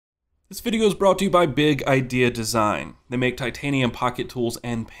This video is brought to you by Big Idea Design. They make titanium pocket tools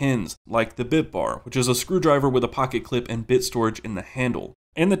and pins, like the bit bar, which is a screwdriver with a pocket clip and bit storage in the handle,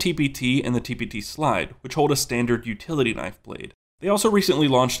 and the TPT and the TPT slide, which hold a standard utility knife blade. They also recently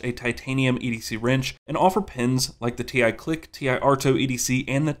launched a titanium EDC wrench and offer pins like the TI Click, TI Arto EDC,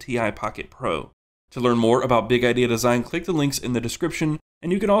 and the TI Pocket Pro. To learn more about Big Idea Design, click the links in the description,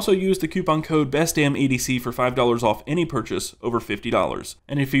 and you can also use the coupon code BESTDAMNEDC for $5 off any purchase over $50.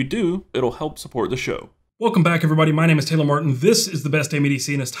 And if you do, it'll help support the show. Welcome back, everybody. My name is Taylor Martin. This is the Best Damn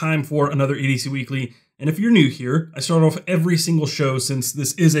EDC, and it's time for another EDC Weekly. And if you're new here, I start off every single show since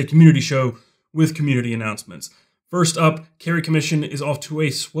this is a community show with community announcements. First up, Carry Commission is off to a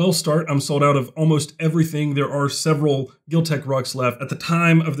swell start. I'm sold out of almost everything. There are several Giltech rucks left. At the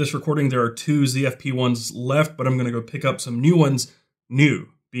time of this recording, there are 2 ZFP ones left, but I'm going to go pick up some new ones. New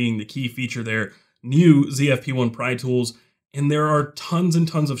being the key feature there. New ZFP1 pry tools. And there are tons and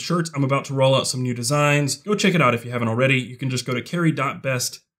tons of shirts. I'm about to roll out some new designs. Go check it out if you haven't already. You can just go to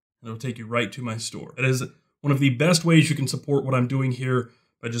carry.best and it'll take you right to my store. That is one of the best ways you can support what I'm doing here,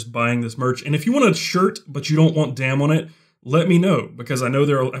 by just buying this merch. And if you want a shirt, but you don't want Damn on it, let me know, because I know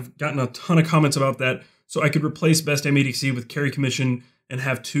I've gotten a ton of comments about that. So I could replace Best Damn EDC with Carry Commission and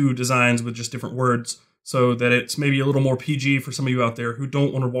have 2 designs with just different words, so that it's maybe a little more PG for some of you out there who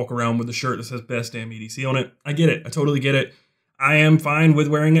don't want to walk around with a shirt that says Best Damn EDC on it. I get it. I totally get it. I am fine with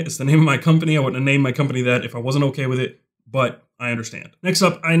wearing it. It's the name of my company. I wouldn't have named my company that if I wasn't okay with it, but I understand. Next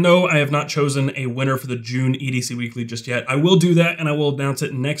up, I know I have not chosen a winner for the June EDC Weekly just yet. I will do that, and I will announce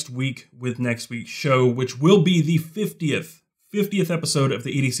it next week with next week's show, which will be the 50th episode of the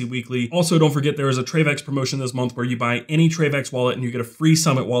EDC Weekly. Also, don't forget there is a Travex promotion this month where you buy any Travex wallet and you get a free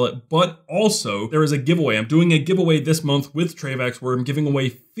Summit wallet, but also there is a giveaway. I'm doing a giveaway this month with Travex where I'm giving away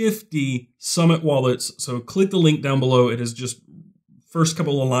 50 Summit wallets, so click the link down below. It is just first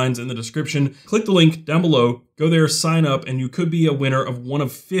couple of lines in the description. Click the link down below, go there, sign up, and you could be a winner of one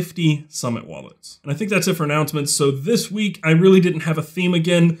of 50 Summit wallets. And I think that's it for announcements. So this week, I really didn't have a theme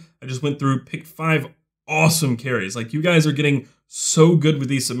again. I just went through, picked 5 awesome carries. Like, you guys are getting so good with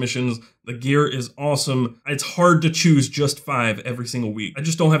these submissions. The gear is awesome. It's hard to choose just 5 every single week. I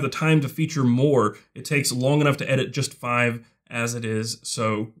just don't have the time to feature more. It takes long enough to edit just 5 as it is.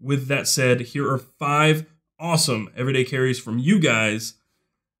 So with that said, here are 5 awesome everyday carries from you guys,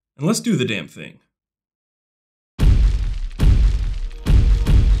 and let's do the damn thing.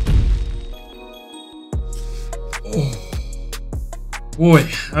 Oh boy,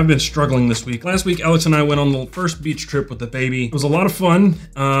 I've been struggling this week. Last week, Alex and I went on the first beach trip with the baby. It was a lot of fun,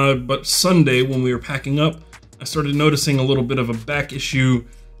 but Sunday when we were packing up, I started noticing a little bit of a back issue,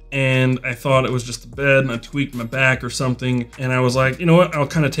 and I thought it was just the bed, and I tweaked my back or something, and I was like, you know what, I'll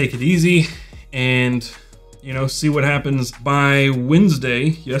kind of take it easy, and see what happens. By Wednesday,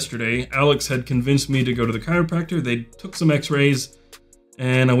 yesterday, Alex had convinced me to go to the chiropractor. They took some x-rays,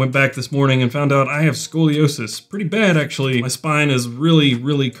 and I went back this morning and found out I have scoliosis. Pretty bad, actually. My spine is really,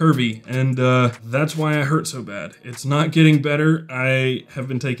 really curvy, and that's why I hurt so bad. It's not getting better. I have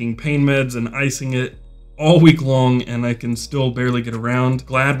been taking pain meds and icing it all week long, and I can still barely get around.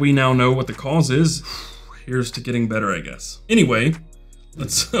 Glad we now know what the cause is. Here's to getting better, I guess. Anyway,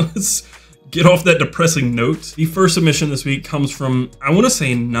 let's get off that depressing note. The first submission this week comes from, I want to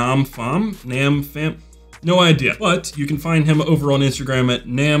say Pham, no idea. But you can find him over on Instagram at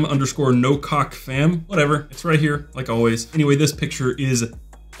nam_nocockpham. Whatever, it's right here, like always. Anyway, this picture is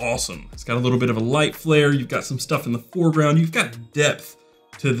awesome. It's got a little bit of a light flare. You've got some stuff in the foreground. You've got depth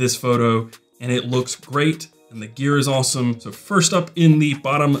to this photo, and it looks great. And the gear is awesome. So first up in the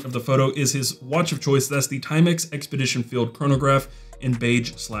bottom of the photo is his watch of choice. That's the Timex Expedition Field Chronograph in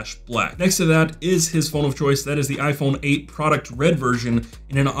beige/black. Next to that is his phone of choice. That is the iPhone 8 product red version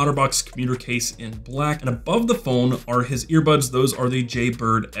in an OtterBox commuter case in black. And above the phone are his earbuds. Those are the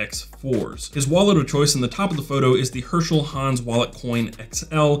Jaybird X4s. His wallet of choice in the top of the photo is the Herschel Hans Wallet Coin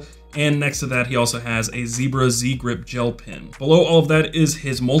XL. And next to that, he also has a Zebra Z-Grip gel pen. Below all of that is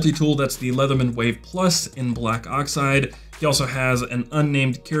his multi-tool. That's the Leatherman Wave Plus in black oxide. He also has an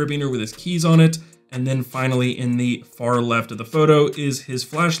unnamed carabiner with his keys on it. And then finally, in the far left of the photo is his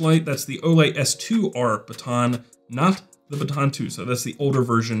flashlight. That's the Olay S2R baton, not the Baton 2, so that's the older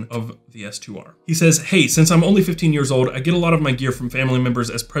version of the S2R. He says, hey, since I'm only 15 years old, I get a lot of my gear from family members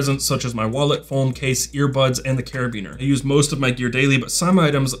as presents, such as my wallet, phone case, earbuds, and the carabiner. I use most of my gear daily, but some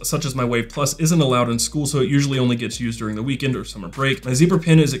items, such as my Wave Plus, isn't allowed in school, so it usually only gets used during the weekend or summer break. My Zebra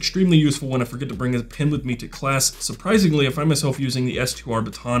pen is extremely useful when I forget to bring a pen with me to class. Surprisingly, I find myself using the S2R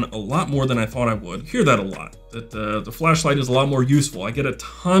baton a lot more than I thought I would. I hear that a lot, that the flashlight is a lot more useful. I get a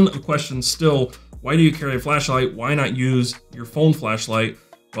ton of questions still. Why do you carry a flashlight? Why not use your phone flashlight?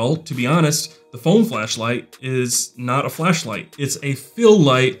 Well, to be honest, the phone flashlight is not a flashlight. It's a fill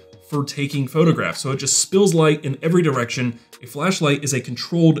light for taking photographs. So it just spills light in every direction. A flashlight is a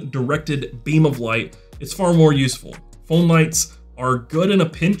controlled, directed beam of light. It's far more useful. Phone lights are good in a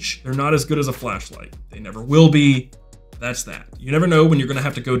pinch. They're not as good as a flashlight. They never will be. That's that. You never know when you're gonna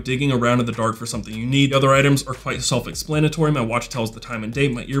have to go digging around in the dark for something you need. The other items are quite self-explanatory. My watch tells the time and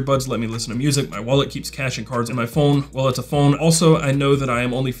date. My earbuds let me listen to music. My wallet keeps cash and cards in my phone. Well, it's a phone. Also, I know that I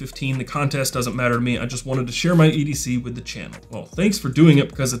am only 15. The contest doesn't matter to me. I just wanted to share my EDC with the channel. Well, thanks for doing it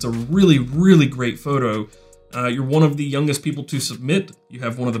because it's a really, really great photo. You're one of the youngest people to submit. You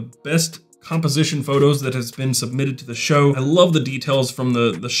have one of the best composition photos that has been submitted to the show. I love the details from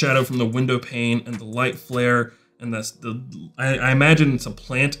the shadow from the window pane and the light flare. And that's I imagine it's a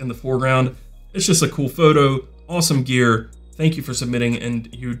plant in the foreground. It's just a cool photo, awesome gear. Thank you for submitting, and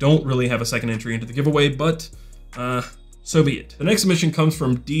you don't really have a second entry into the giveaway, but so be it. The next submission comes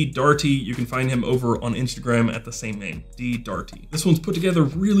from Darty. You can find him over on Instagram at the same name, Darty. This one's put together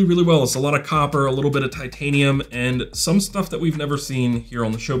really, really well. It's a lot of copper, a little bit of titanium, and some stuff that we've never seen here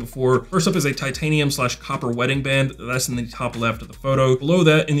on the show before. First up is a titanium/copper wedding band. That's in the top left of the photo. Below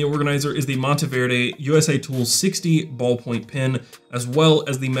that in the organizer is the Monteverde USA Tools 60 ballpoint pen, as well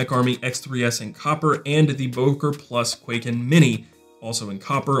as the Mech Army X3S in copper and the Boker Plus Quaken Mini, also in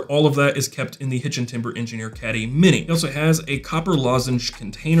copper. All of that is kept in the Hitch and Timber Engineer Caddy Mini. It also has a copper lozenge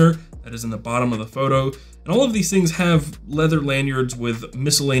container that is in the bottom of the photo. And all of these things have leather lanyards with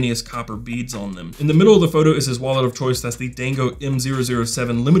miscellaneous copper beads on them. In the middle of the photo is his wallet of choice. That's the Dango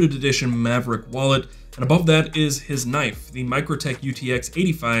M007 limited edition Maverick wallet. And above that is his knife, the Microtech UTX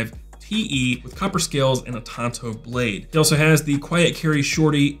 85 TE with copper scales and a Tonto blade. He also has the Quiet Carry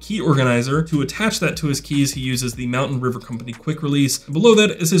Shorty key organizer. To attach that to his keys, he uses the Mountain River Company quick release. And below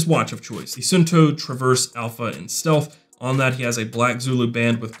that is his watch of choice, the Soto Traverse Alpha in Stealth. On that, he has a black Zulu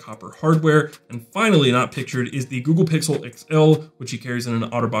band with copper hardware. And finally, not pictured, is the Google Pixel XL, which he carries in an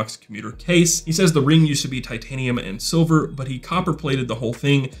OtterBox commuter case. He says the ring used to be titanium and silver, but he copper plated the whole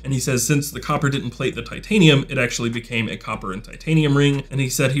thing. And he says since the copper didn't plate the titanium, it actually became a copper and titanium ring. And he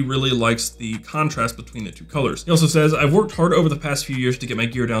said he really likes the contrast between the two colors. He also says, I've worked hard over the past few years to get my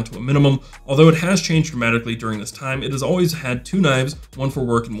gear down to a minimum. Although it has changed dramatically during this time, it has always had two knives, one for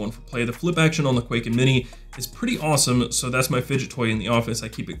work and one for play. The flip action on the Quaken Mini is pretty awesome, so that's my fidget toy in the office. I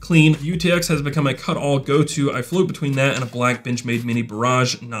keep it clean. The UTX has become my cut-all go-to. I float between that and a black Benchmade Mini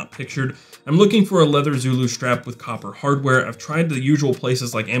Barrage, not pictured. I'm looking for a leather Zulu strap with copper hardware. I've tried the usual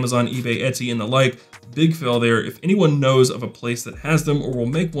places like Amazon, eBay, Etsy, and the like. Big fail there. If anyone knows of a place that has them or will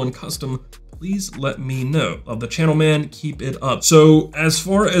make one custom, please let me know. Love the channel, man. Keep it up. So as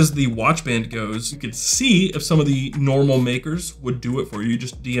far as the watch band goes, you could see if some of the normal makers would do it for you. You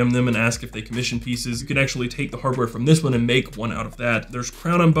just DM them and ask if they commission pieces. You could actually take the hardware from this one and make one out of that. There's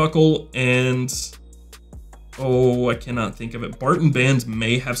crown and buckle and, oh, I cannot think of it. Barton Bands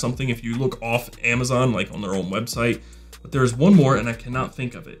may have something if you look off Amazon, like on their own website. But there's one more and I cannot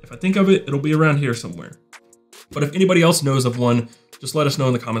think of it. If I think of it, it'll be around here somewhere. But if anybody else knows of one, just let us know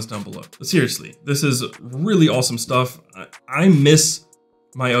in the comments down below. But seriously, this is really awesome stuff. I miss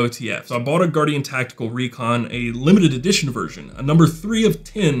my OTF. So I bought a Guardian Tactical Recon, a limited edition version, a number 3 of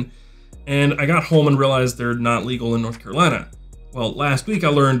 10, and I got home and realized they're not legal in North Carolina. Well, last week I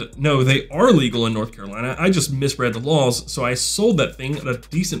learned, no, they are legal in North Carolina. I just misread the laws, so I sold that thing at a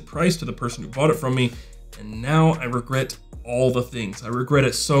decent price to the person who bought it from me, and now I regret all the things. I regret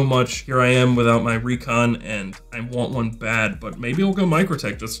it so much. Here I am without my Recon, and I want one bad, but maybe I'll go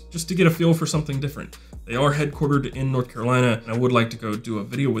Microtech just to get a feel for something different. They are headquartered in North Carolina, and I would like to go do a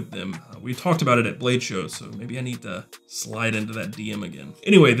video with them. We talked about it at Blade Show, so maybe I need to slide into that DM again.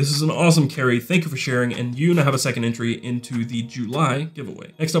 Anyway, this is an awesome carry. Thank you for sharing, and you now have a second entry into the July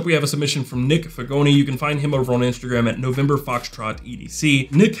giveaway. Next up, we have a submission from Nick Figoni. You can find him over on Instagram at November Foxtrot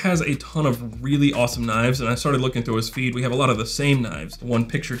EDC. Nick has a ton of really awesome knives, and I started looking through his feed. We have a lot of the same knives. The one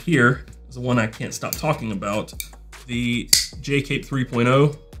pictured here is the one I can't stop talking about, the J-Cape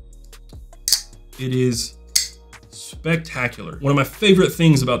 3.0. It is spectacular. One of my favorite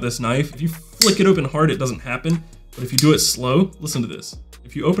things about this knife, if you flick it open hard, it doesn't happen. But if you do it slow, listen to this.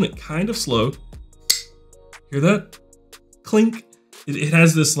 If you open it kind of slow, hear that? Clink. It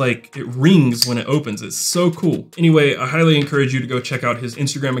has this, like, it rings when it opens. It's so cool. Anyway, I highly encourage you to go check out his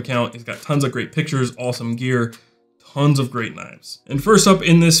Instagram account. He's got tons of great pictures, awesome gear, tons of great knives. And first up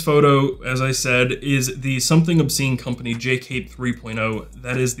in this photo, as I said, is the Something Obscene Company J-Cape 3.0.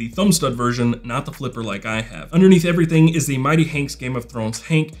 That is the thumb stud version, not the flipper like I have. Underneath everything is the Mighty Hank's Game of Thrones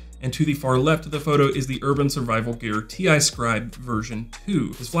Hank, and to the far left of the photo is the Urban Survival Gear TI Scribe version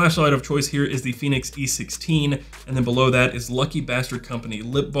 2. His flashlight of choice here is the Phoenix E16, and then below that is Lucky Bastard Company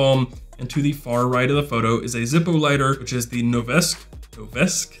Lip Balm, and to the far right of the photo is a Zippo lighter, which is the Novesk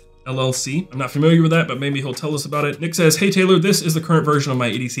LLC. I'm not familiar with that, but maybe he'll tell us about it. Nick says, hey Taylor, this is the current version of my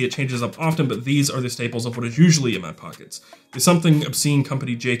EDC. It changes up often, but these are the staples of what is usually in my pockets. The Something Obscene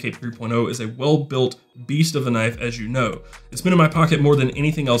Company J-Cape 3.0 is a well-built beast of a knife, as you know. It's been in my pocket more than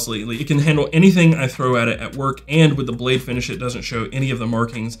anything else lately. It can handle anything I throw at it at work, and with the blade finish, it doesn't show any of the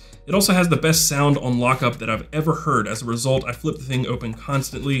markings. It also has the best sound on lockup that I've ever heard. As a result, I flip the thing open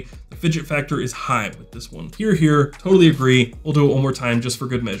constantly. The fidget factor is high with this one. Here, totally agree. We'll do it one more time just for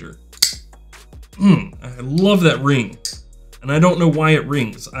good measure. I love that ring, and I don't know why it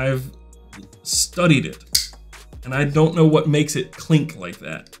rings. I've studied it, and I don't know what makes it clink like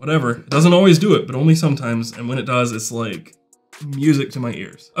that. Whatever, it doesn't always do it, but only sometimes, and when it does, it's like music to my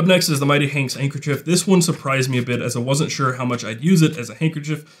ears. Up next is the Mighty Hank's handkerchief. This one surprised me a bit as I wasn't sure how much I'd use it as a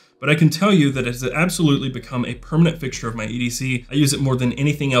handkerchief, but I can tell you that it has absolutely become a permanent fixture of my EDC. I use it more than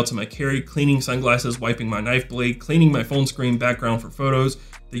anything else in my carry, cleaning sunglasses, wiping my knife blade, cleaning my phone screen background for photos.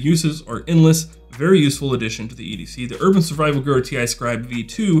 The uses are endless. Very useful addition to the EDC. The Urban Survival Gear TI Scribe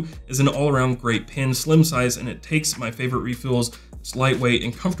V2 is an all-around great pen, slim size, and it takes my favorite refills. It's lightweight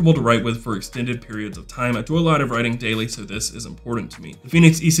and comfortable to write with for extended periods of time. I do a lot of writing daily, so this is important to me. The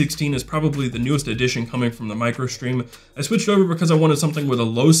Phoenix E16 is probably the newest addition coming from the MicroStream. I switched over because I wanted something with a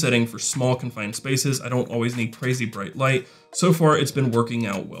low setting for small confined spaces. I don't always need crazy bright light. So far, it's been working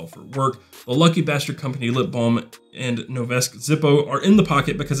out well for work. The Lucky Bastard Company Lip Balm and Novesk Zippo are in the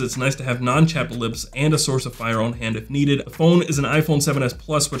pocket because it's nice to have non-chapped lips and a source of fire on hand if needed. The phone is an iPhone 7s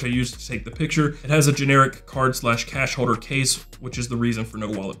Plus, which I use to take the picture. It has a generic card/cash holder case, which is the reason for no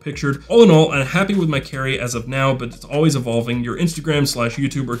wallet pictured. All in all, I'm happy with my carry as of now, but it's always evolving. Your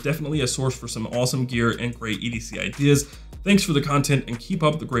Instagram/YouTube are definitely a source for some awesome gear and great EDC ideas. Thanks for the content and keep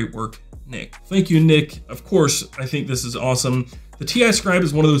up the great work, Nick. Thank you, Nick. Of course, I think this is awesome. The TI Scribe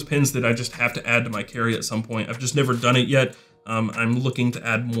is one of those pens that I just have to add to my carry at some point. I've just never done it yet. I'm looking to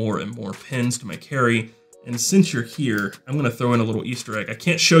add more and more pens to my carry. And since you're here, I'm gonna throw in a little Easter egg. I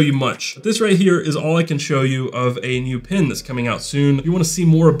can't show you much, but this right here is all I can show you of a new pen that's coming out soon. If you wanna see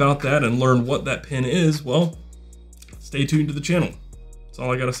more about that and learn what that pen is, well, stay tuned to the channel. That's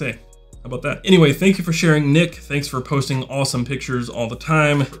all I gotta say. How about that? Anyway, thank you for sharing, Nick. Thanks for posting awesome pictures all the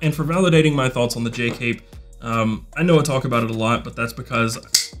time and for validating my thoughts on the J-Cape. I know I talk about it a lot, but that's because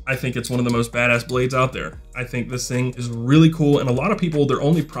I think it's one of the most badass blades out there. I think this thing is really cool, and a lot of people, their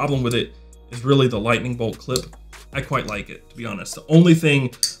only problem with it is really the lightning bolt clip. I quite like it, to be honest. The only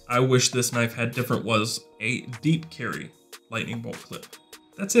thing I wish this knife had different was a deep carry lightning bolt clip.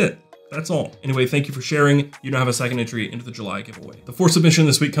 That's it. That's all. Anyway, thank you for sharing. You now have a second entry into the July giveaway. The fourth submission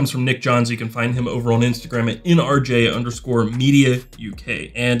this week comes from Nick Johns. You can find him over on Instagram at NRJ_media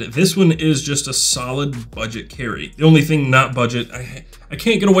UK. And this one is just a solid budget carry. The only thing not budget, I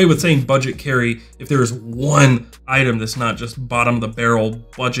can't get away with saying budget carry if there is one item that's not just bottom of the barrel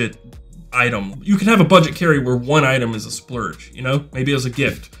budget item. You can have a budget carry where one item is a splurge, you know? Maybe as a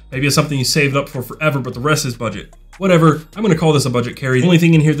gift. Maybe it's something you saved up for forever, but the rest is budget. Whatever, I'm gonna call this a budget carry. The only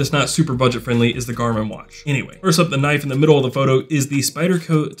thing in here that's not super budget friendly is the Garmin watch. Anyway, first up, the knife in the middle of the photo is the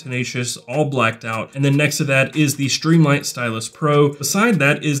Spyderco Tenacious, all blacked out. And then next to that is the Streamlight Stylus Pro. Beside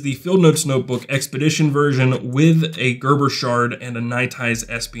that is the Field Notes Notebook Expedition version with a Gerber shard and a Nitize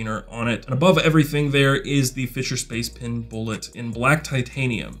S-Beaner on it. And above everything there is the Fisher Space Pen Bullet in black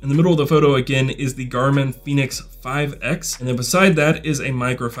titanium. In the middle of the photo again is the Garmin Phoenix 5X. And then beside that is a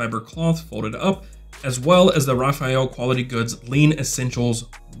microfiber cloth folded up, as well as the Raphael Quality Goods Lean Essentials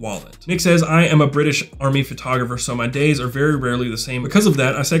wallet. Nick says, I am a British Army photographer, so my days are very rarely the same. Because of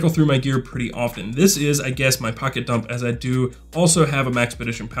that, I cycle through my gear pretty often. This is, I guess, my pocket dump, as I do also have a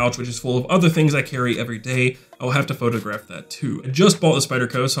Maxpedition pouch, which is full of other things I carry every day. I will have to photograph that too. I just bought the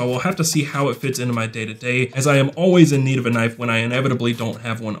Spyderco, so I will have to see how it fits into my day-to-day, as I am always in need of a knife when I inevitably don't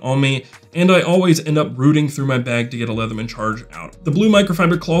have one on me, and I always end up rooting through my bag to get a Leatherman charge out. The blue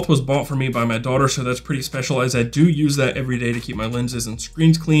microfiber cloth was bought for me by my daughter, so that's pretty special, as I do use that every day to keep my lenses and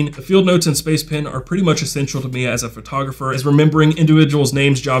screens clean. The Field Notes and Space Pen are pretty much essential to me as a photographer, as remembering individuals'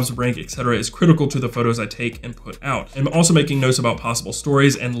 names, jobs, rank, etc. is critical to the photos I take and put out. I'm also making notes about possible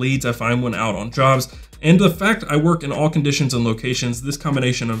stories and leads I find when out on jobs. And the fact I work in all conditions and locations, this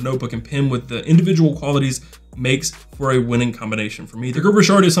combination of notebook and pen with the individual qualities makes for a winning combination for me. The gripper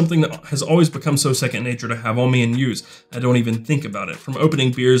shard is something that has always become so second nature to have on me and use. I don't even think about it. From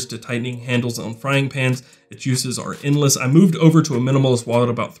opening beers to tightening handles on frying pans, its uses are endless. I moved over to a minimalist wallet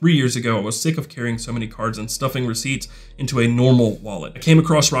about 3 years ago. I was sick of carrying so many cards and stuffing receipts into a normal wallet. I came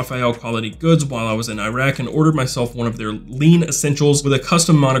across Raphael Quality Goods while I was in Iraq and ordered myself one of their lean essentials with a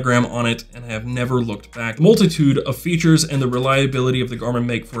custom monogram on it, and I have never looked back. The multitude of features and the reliability of the Garmin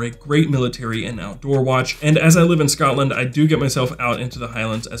make for a great military and outdoor watch, and as I live in Scotland, I do get myself out into the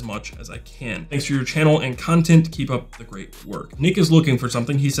Highlands as much as I can. Thanks for your channel and content. Keep up the great work. Nick is looking for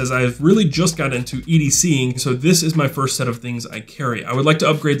something. He says, I've really just got into EDCing, so this is my first set of things I carry. I would like to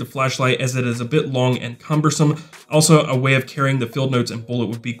upgrade the flashlight as it is a bit long and cumbersome. Also, a way of carrying the field notes and bullet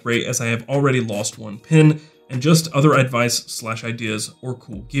would be great as I have already lost one pin, and just other advice / ideas or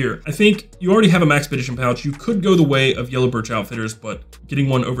cool gear. I think you already have a Maxpedition pouch. You could go the way of Yellow Birch Outfitters, but getting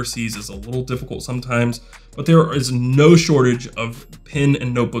one overseas is a little difficult sometimes. But there is no shortage of pen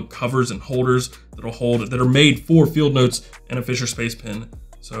and notebook covers and holders that are made for field notes and a Fisher Space Pen.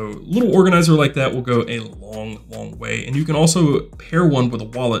 So a little organizer like that will go a long, long way. And you can also pair one with a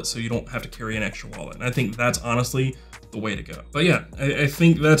wallet so you don't have to carry an extra wallet. And I think that's honestly the way to go. But yeah, I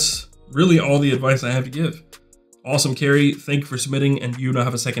think that's really all the advice I have to give. Awesome, Carrie. Thank you for submitting, and you now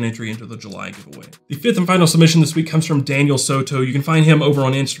have a second entry into the July giveaway. The fifth and final submission this week comes from Daniel Soto. You can find him over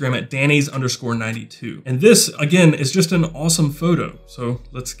on Instagram at Danny's_92. And this, again, is just an awesome photo. So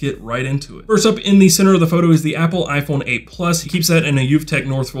let's get right into it. First up in the center of the photo is the Apple iPhone 8 Plus. He keeps that in a UVTech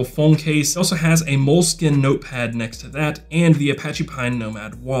Northville phone case. He also has a moleskin notepad next to that and the Apache Pine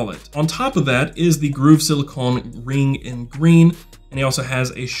Nomad wallet. On top of that is the Groove silicone ring in green, and he also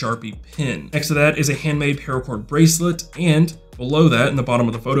has a Sharpie pin. Next to that is a handmade paracord bracelet, and below that in the bottom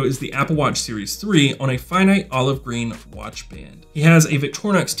of the photo is the Apple Watch Series 3 on a finite olive green watch band. He has a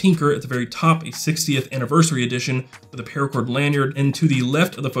Victorinox Tinker at the very top, a 60th anniversary edition with a paracord lanyard, and to the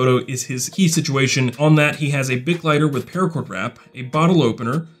left of the photo is his key situation. On that he has a Bic lighter with paracord wrap, a bottle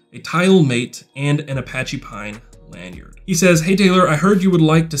opener, a tile mate, and an Apache Pine lanyard. He says, hey Taylor, I heard you would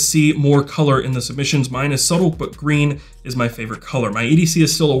like to see more color in the submissions. Mine is subtle, but green is my favorite color. My EDC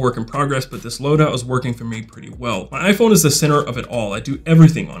is still a work in progress, but this loadout is working for me pretty well. My iPhone is the center of it all. I do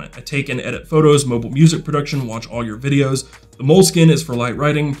everything on it. I take and edit photos, mobile music production, watch all your videos. The moleskin is for light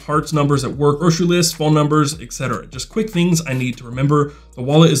writing, parts numbers at work, grocery lists, phone numbers, etc. Just quick things I need to remember. The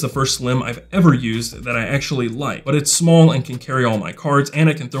wallet is the first Slim I've ever used that I actually like, but it's small and can carry all my cards, and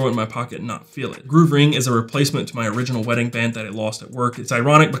I can throw it in my pocket and not feel it. Groove ring is a replacement to my original wedding band that I lost at work. It's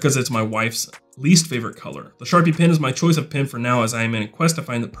ironic because it's my wife's least favorite color. The Sharpie pen is my choice of pen for now, as I am in a quest to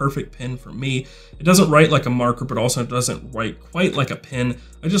find the perfect pen for me. It doesn't write like a marker, but also doesn't write quite like a pen.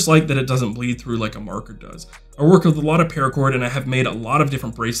 I just like that it doesn't bleed through like a marker does. I work with a lot of paracord and I have made a lot of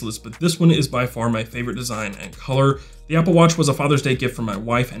different bracelets, but this one is by far my favorite design and color. The Apple Watch was a Father's Day gift from my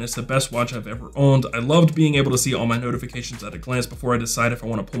wife, and it's the best watch I've ever owned. I loved being able to see all my notifications at a glance before I decide if I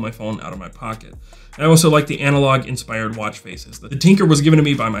want to pull my phone out of my pocket. I also like the analog-inspired watch faces. The Tinker was given to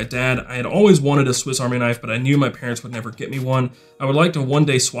me by my dad. I had always wanted a Swiss Army knife, but I knew my parents would never get me one. I would like to one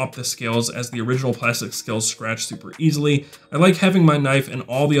day swap the scales, as the original plastic scales scratch super easily. I like having my knife and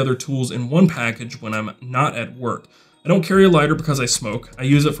all the other tools in one package when I'm not at work. I don't carry a lighter because I smoke. I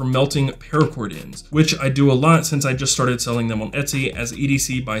use it for melting paracord ends, which I do a lot since I just started selling them on Etsy as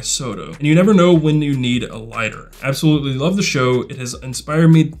EDC by Soto. And you never know when you need a lighter. Absolutely love the show. It has inspired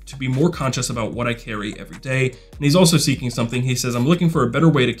me to be more conscious about what I carry every day. And he's also seeking something. He says, I'm looking for a better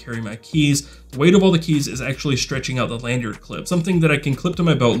way to carry my keys. The weight of all the keys is actually stretching out the lanyard clip, something that I can clip to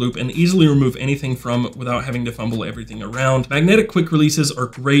my belt loop and easily remove anything from without having to fumble everything around. Magnetic quick releases are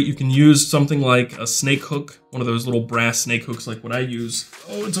great. You can use something like a snake hook, one of those little brass snake hooks like what I use.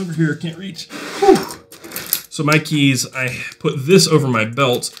 Oh, it's over here, can't reach. Whew. So my keys, I put this over my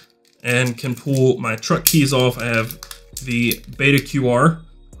belt and can pull my truck keys off. I have the Beta QR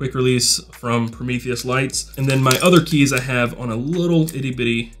quick release from Prometheus Lights, and then my other keys I have on a little itty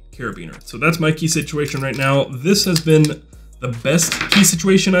bitty carabiner. So that's my key situation right now. This has been the best key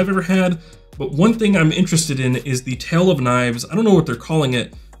situation I've ever had, but one thing I'm interested in is the Tail of Knives. I don't know what they're calling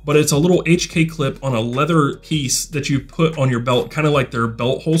it, but it's a little HK clip on a leather piece that you put on your belt, kind of like their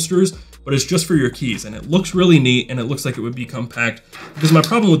belt holsters, but it's just for your keys, and it looks really neat, and it looks like it would be compact, because my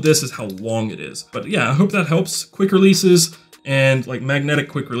problem with this is how long it is. But yeah, I hope that helps. Quick releases and like magnetic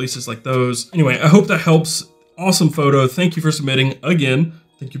quick releases like those. Anyway, I hope that helps. Awesome photo. Thank you for submitting again.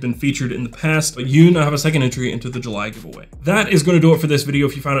 I think you've been featured in the past, but you now have a second entry into the July giveaway. That is going to do it for this video.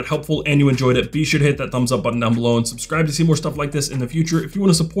 If you found it helpful and you enjoyed it, be sure to hit that thumbs up button down below and subscribe to see more stuff like this in the future. If you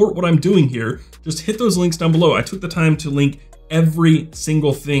want to support what I'm doing here, just hit those links down below. I took the time to link every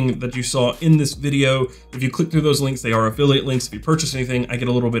single thing that you saw in this video. If you click through those links, they are affiliate links. If you purchase anything, I get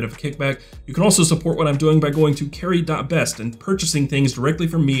a little bit of a kickback. You can also support what I'm doing by going to carry.best and purchasing things directly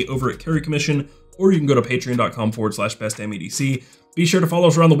from me over at Carry Commission, or you can go to patreon.com/BestDamnEDC. Be sure to follow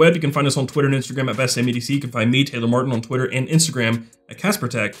us around the web. You can find us on Twitter and Instagram at BestDamnEDC. You can find me, Taylor Martin, on Twitter and Instagram at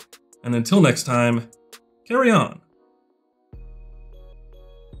CasperTech. And until next time, carry on.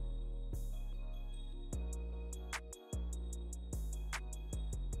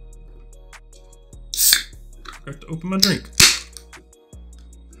 I have to open my drink.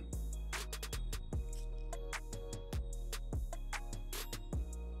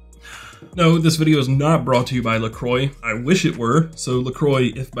 No, this video is not brought to you by LaCroix. I wish it were. So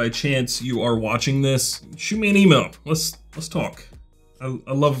LaCroix, if by chance you are watching this, shoot me an email. Let's talk.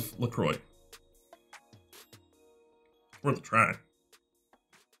 I love LaCroix. Worth a try.